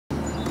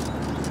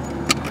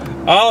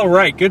All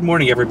right, good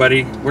morning,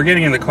 everybody. We're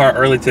getting in the car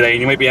early today,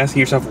 and you might be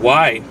asking yourself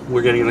why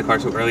we're getting in the car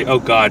so early. Oh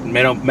God,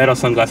 metal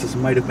sunglasses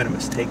might have been a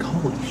mistake.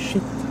 Holy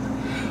shit.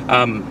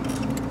 Ow.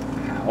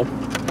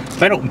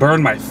 If I don't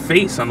burn my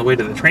face on the way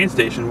to the train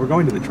station, we're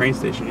going to the train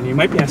station. And you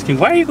might be asking,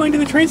 why are you going to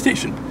the train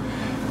station?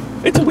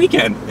 It's a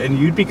weekend, and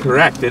you'd be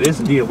correct. It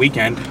is indeed a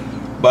weekend,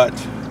 but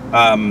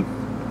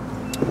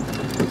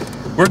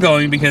we're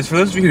going because, for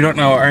those of you who don't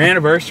know, our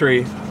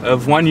anniversary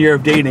of 1 year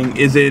of dating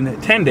is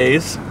in 10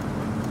 days.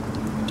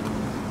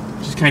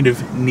 Kind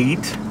of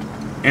neat.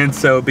 And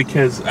so,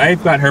 because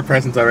I've got her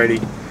presents already,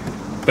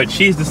 but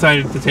she's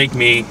decided to take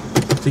me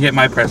to get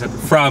my present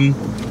from,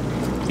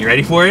 you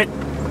ready for it?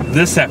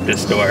 The SEPTA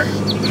store.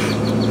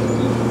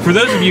 For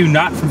those of you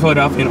not from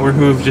Philadelphia or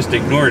who have just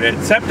ignored it,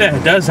 SEPTA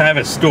does have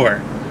a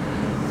store.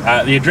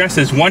 The address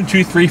is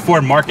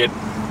 1234 Market.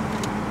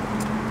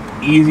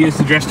 Easiest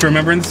address to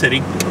remember in the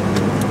city.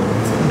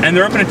 And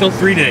they're open until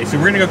 3 today, so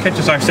we're gonna go catch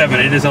us our 7.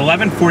 It is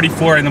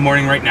 11:44 in the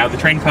morning right now. The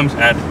train comes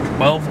at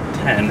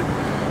 12:10.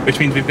 Which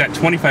means we've got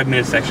 25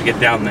 minutes to actually get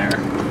down there.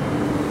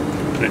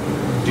 I'm gonna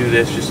do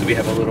this just so we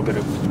have a little bit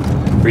of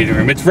breathing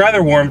room. It's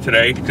rather warm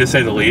today, to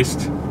say the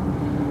least.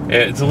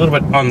 It's a little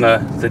bit on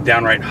the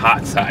downright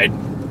hot side,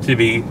 to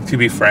be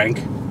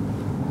frank,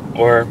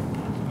 or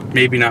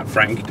maybe not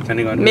frank,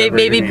 depending on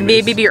maybe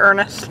be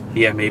earnest.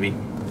 Yeah, maybe.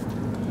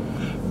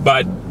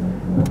 But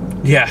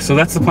yeah, so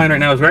that's the plan right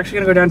now. Is we're actually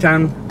gonna go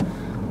downtown,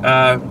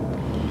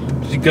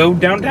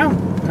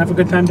 have a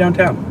good time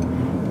downtown,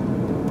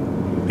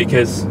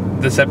 because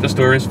the SEPTA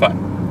store is fun.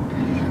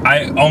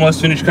 I almost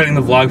finished cutting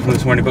the vlog from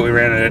this morning, but we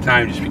ran out of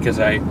time just because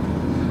I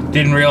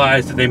didn't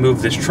realize that they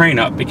moved this train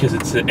up, because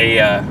it's like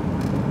I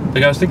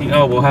was thinking,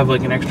 oh, we'll have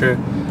like an extra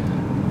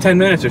 10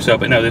 minutes or so,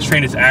 but no, this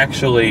train is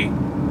actually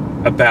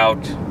about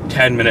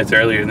 10 minutes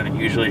earlier than it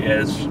usually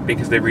is,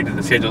 because they redid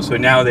the schedule. So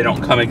now they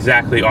don't come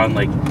exactly on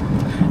like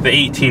the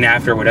 18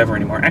 after or whatever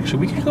anymore. Actually,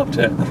 we can go up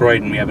to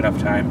Croydon. We have enough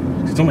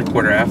time. It's only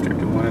quarter after. Do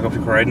we want to go up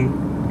to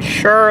Croydon?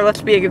 Sure,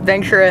 let's be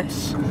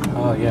adventurous.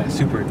 Oh yeah,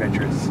 super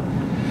adventurous.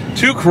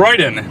 To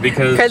Croydon,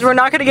 because we're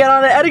not going to get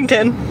on to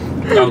Eddington.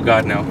 Oh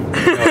God, no.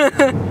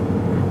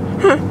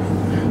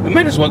 We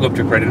might as well go up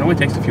to Croydon. It only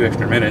takes a few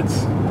extra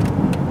minutes.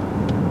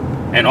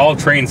 And all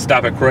trains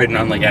stop at Croydon,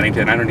 unlike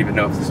Eddington. I don't even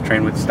know if this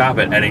train would stop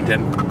at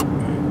Eddington.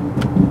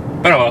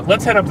 But oh well,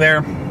 let's head up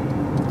there.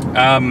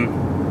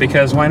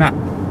 Because why not?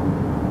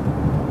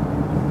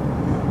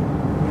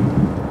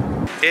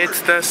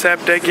 It's the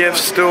SEPTA gift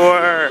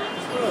store.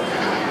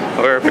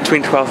 We're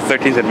between 12th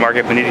and 13th at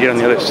Market. We need to get on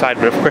the other side,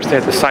 but of course they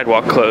have the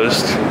sidewalk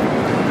closed.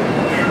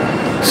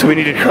 So we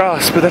need to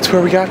cross, but that's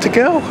where we got to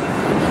go.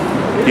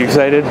 You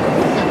excited?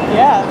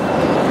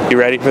 Yeah. You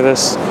ready for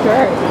this?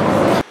 Sure.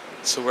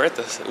 So we're at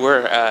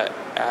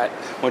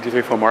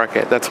 1234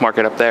 Market. That's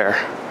Market up there.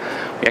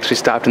 We actually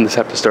stopped in the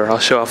SEPTA store. I'll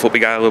show off what we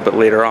got a little bit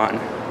later on.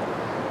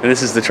 And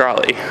this is the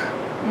trolley.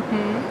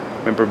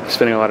 Remember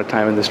spending a lot of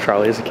time in this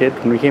trolley as a kid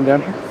when we came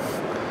down here?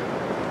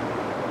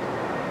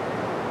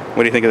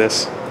 What do you think of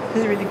this?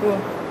 This is really cool.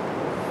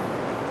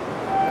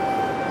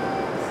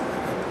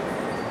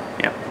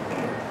 Yeah.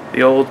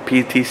 The old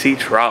PTC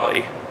trolley.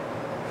 You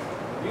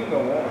can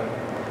go on.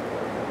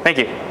 Thank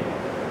you.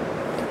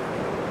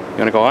 You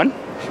want to go on?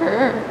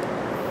 Sure.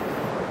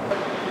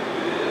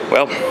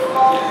 Well,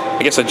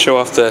 I guess I'd show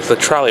off the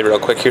trolley real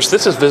quick here. So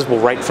this is visible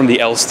right from the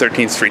L's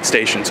 13th Street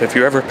station. So if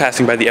you're ever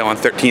passing by the L on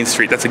 13th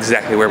Street, that's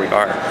exactly where we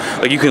are.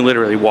 Like, you can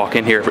literally walk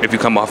in here if you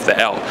come off the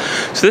L.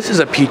 So this is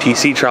a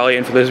PTC trolley,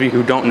 and for those of you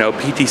who don't know,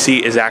 PTC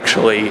is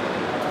actually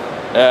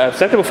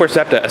SEPTA before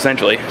SEPTA,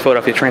 essentially,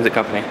 Philadelphia Transit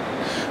Company.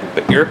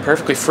 But you're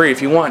perfectly free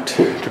if you want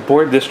to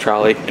board this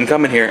trolley and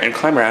come in here and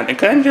climb around and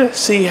kind of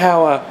see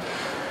how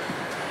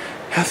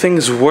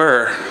things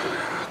were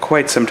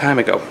quite some time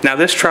ago. Now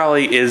this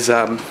trolley is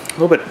a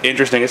little bit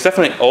interesting. It's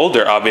definitely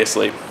older,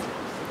 obviously,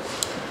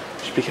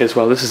 just because,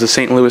 well, this is a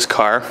St. Louis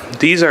car.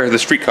 These are the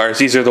street cars.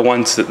 These are the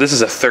ones that, this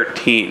is a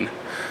 13.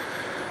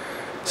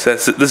 So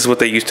this is what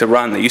they used to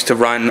run. They used to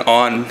run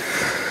on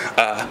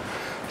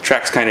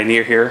tracks kind of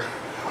near here.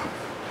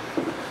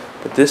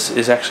 But this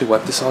is actually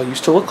what this all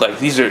used to look like.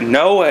 These are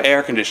no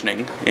air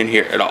conditioning in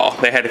here at all.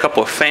 They had a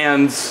couple of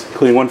fans,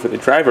 including one for the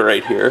driver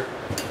right here.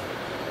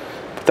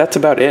 But that's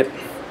about it.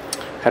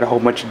 Had a whole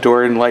bunch of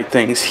door and light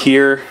things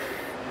here.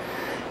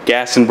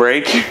 Gas and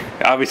brake.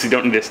 Obviously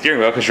don't need a steering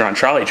wheel because you're on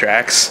trolley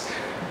tracks.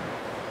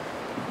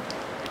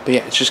 But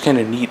yeah, it's just kind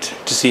of neat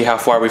to see how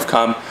far we've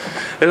come.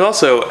 There's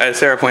also, as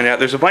Sarah pointed out,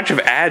 there's a bunch of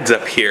ads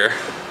up here.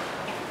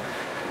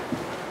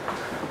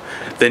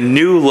 The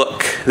new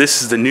look.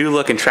 This is the new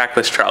look in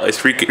trackless trolleys,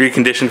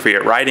 reconditioned for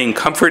your riding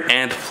comfort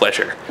and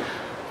pleasure.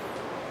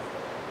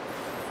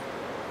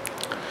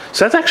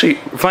 So that's actually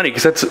funny,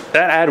 because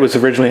that ad was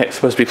originally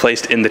supposed to be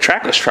placed in the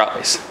trackless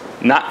trolleys,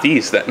 not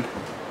these then.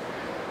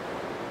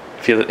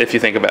 If you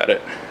think about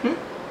it.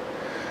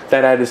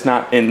 That ad is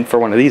not in for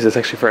one of these, it's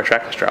actually for a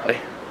trackless trolley.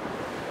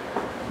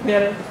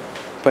 Yeah.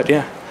 But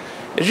yeah,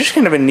 it's just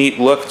kind of a neat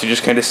look to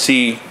just kind of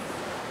see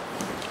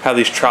how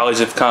these trolleys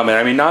have come. And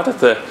I mean, not that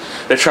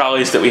the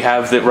trolleys that we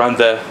have that run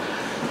the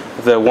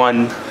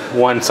one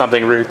 1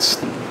 something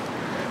routes,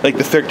 like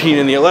the 13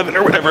 and the 11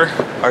 or whatever,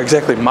 are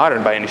exactly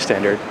modern by any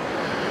standard.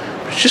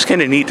 But it's just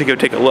kind of neat to go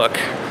take a look.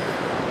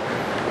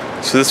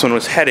 So this one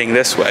was heading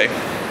this way.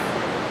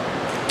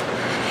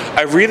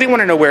 I really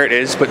want to know where it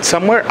is, but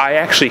somewhere I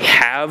actually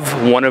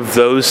have one of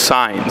those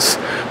signs.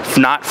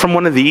 Not from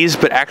one of these,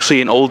 but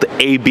actually an old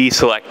AB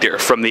selector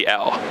from the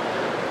L,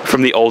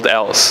 from the old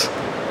L's.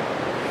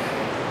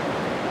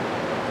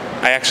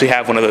 I actually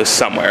have one of those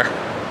somewhere.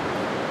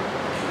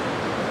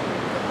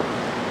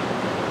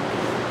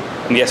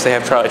 And yes, they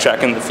have trolley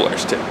track in the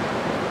floors too.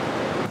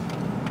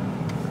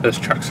 Those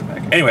trucks are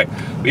back. Anyway,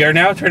 we are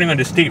now turning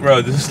onto State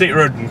Road. This is State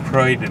Road in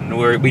Croydon,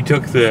 where we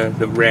took the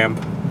ramp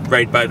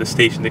right by the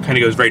station that kind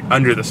of goes right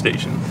under the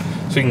station.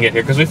 So we can get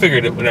here, because we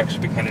figured it would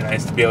actually be kind of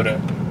nice to be able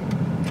to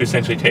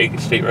essentially take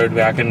State Road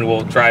back, and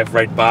we'll drive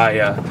right by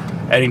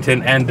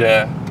Eddington and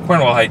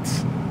Cornwall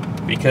Heights,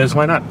 because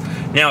why not?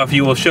 Now, if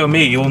you will show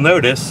me, you will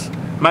notice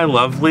my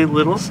lovely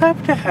little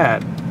SEPTA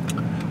hat.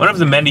 One of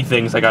the many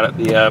things I got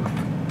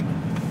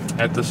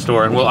at the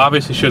store, and we'll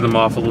obviously show them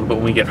off a little bit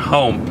when we get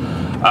home.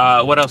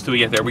 What else do we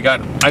get there?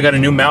 I got a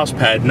new mouse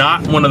pad,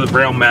 not one of the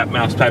Braille map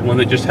mouse pad, one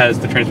that just has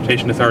the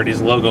Transportation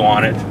Authority's logo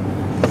on it.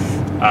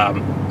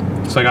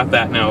 So I got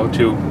that now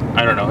to,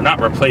 I don't know,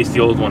 not replace the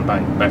old one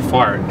by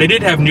far. They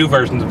did have new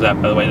versions of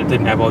that, by the way, that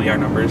didn't have all the R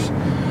numbers.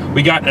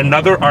 We got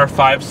another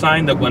R5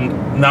 sign that one,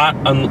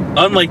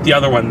 unlike the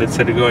other one that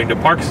said going to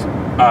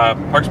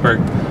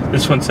Parksburg,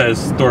 this one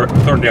says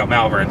Thorndale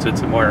Malvern, so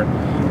it's a more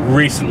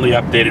recently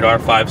updated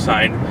R5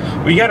 sign.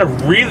 We got a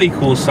really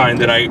cool sign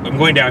that I'm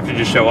going to have to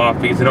just show off,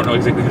 because I don't know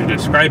exactly how to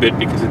describe it,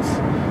 because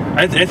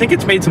I think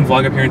it's made some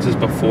vlog appearances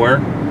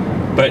before,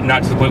 but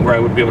not to the point where I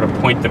would be able to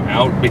point them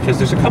out, because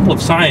there's a couple of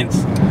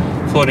signs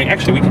floating.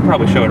 Actually, we could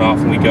probably show it off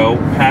when we go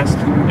past,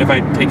 if I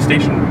take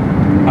station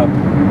up.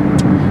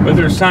 But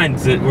there's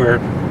signs that were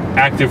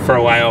active for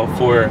a while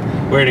for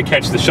where to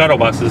catch the shuttle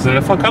buses, and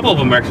a couple of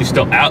them are actually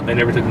still out. They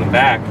never took them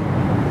back.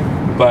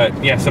 But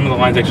yeah, some of the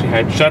lines actually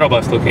had shuttle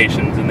bus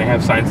locations, and they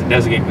have signs that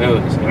designate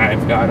those. And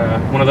I've got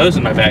one of those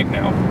in my bag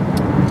now.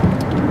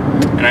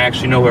 And I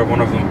actually know where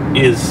one of them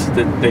is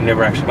that they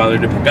never actually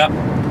bothered to pick up,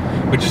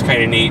 which is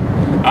kind of neat.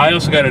 I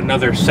also got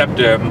another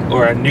SEPTA,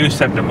 or a new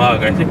SEPTA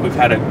mug. I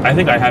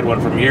think I had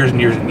one from years and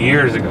years and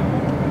years ago.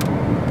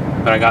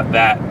 But I got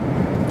that.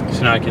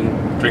 So now I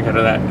can drink out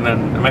of that. And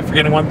then, am I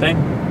forgetting one thing?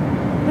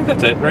 I think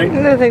that's it, right?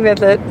 I think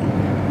that's it.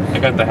 I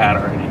got the hat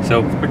already,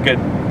 so we're good.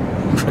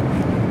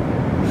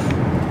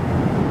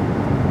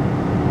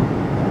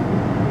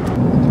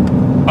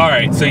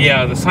 Alright, so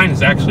yeah, the sign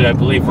is actually, I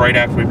believe, right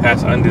after we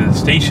pass under the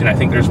station. I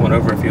think there's one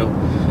over if you'll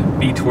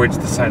be towards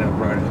the side of the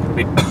road. It'll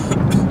be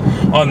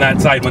on that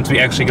side once we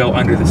actually go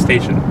under the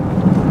station.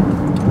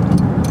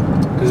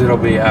 Because it'll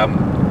be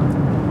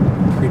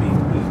pretty neat.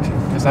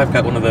 Because I've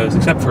got one of those,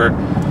 except for,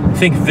 I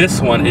think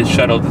this one is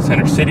shuttled to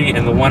Center City,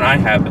 and the one I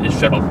have is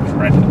shuttled to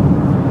Renton.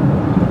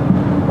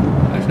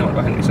 There's no one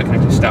behind me, so I can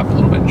actually stop a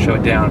little bit and show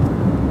it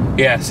down.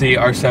 Yeah, see,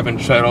 R7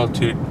 shuttle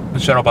to the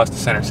shuttle bus to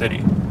Center City.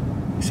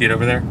 You see it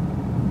over there?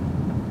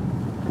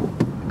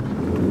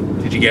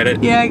 Did you get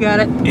it? Yeah, I got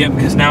it. Yeah,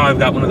 because now I've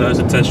got one of those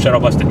that says shuttle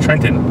bus to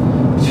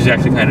Trenton, which is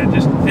actually kind of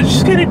it's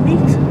just kind of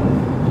neat.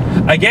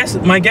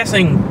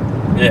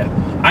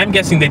 I'm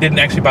guessing they didn't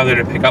actually bother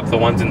to pick up the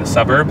ones in the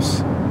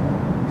suburbs,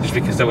 just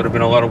because that would have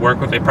been a lot of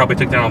work, but they probably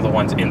took down all the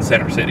ones in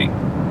Center City.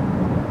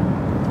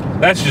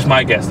 That's just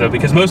my guess, though,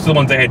 because most of the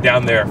ones they had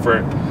down there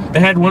they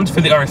had ones for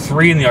the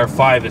R3 and the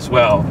R5 as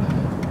well,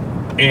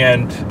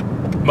 and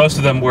most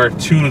of them were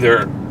to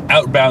their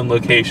outbound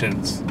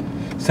locations.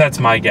 So that's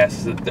my guess,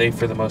 is that they,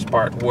 for the most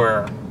part,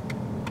 were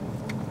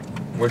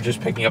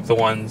just picking up the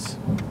ones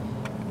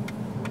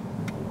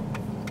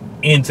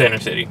in Center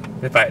City,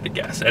 if I had to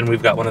guess. And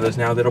we've got one of those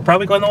now that'll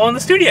probably go on the wall in the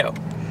studio.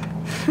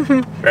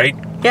 Right?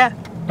 Yeah.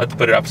 Let's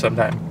put it up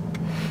sometime.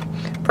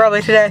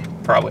 Probably today.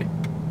 Probably.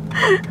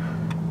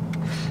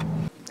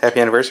 Happy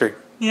anniversary.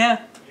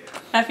 Yeah.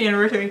 Happy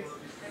anniversary.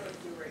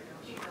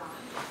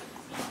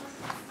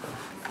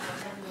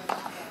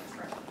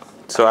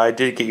 So I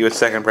did get you a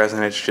second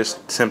present, it's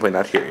just simply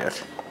not here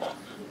yet.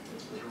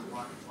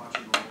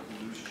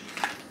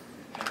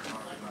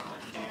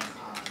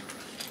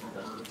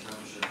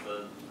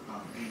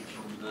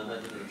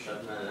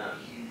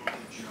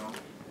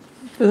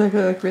 Those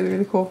look really,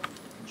 really cool.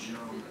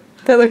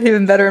 They look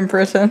even better in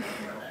person.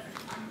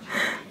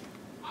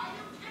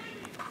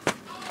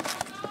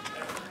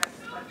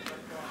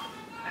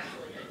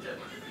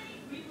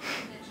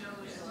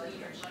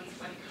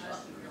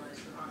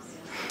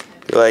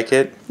 You like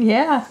it?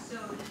 Yeah.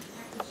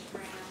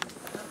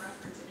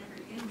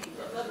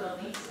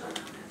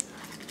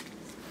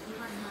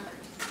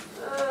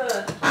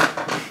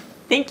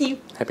 Thank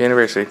you. Happy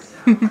anniversary.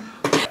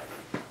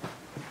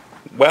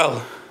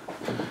 Well,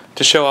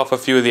 to show off a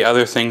few of the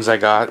other things I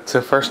got.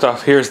 So first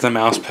off, here's the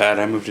mouse pad.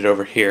 I moved it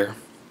over here.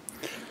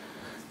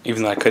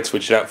 Even though I could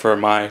switch it out for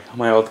my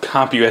old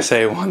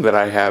CompUSA one that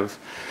I have,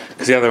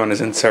 because the other one is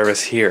in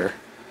service here.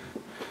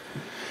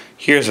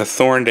 Here's a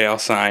Thorndale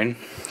sign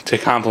to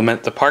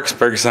complement the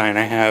Parksburg sign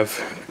I have.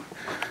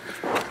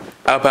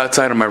 up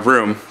outside of my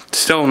room.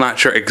 Still not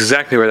sure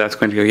exactly where that's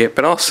going to go yet,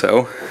 but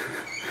also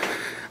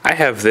I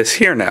have this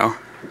here now.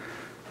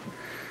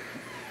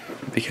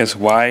 Because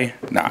why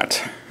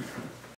not?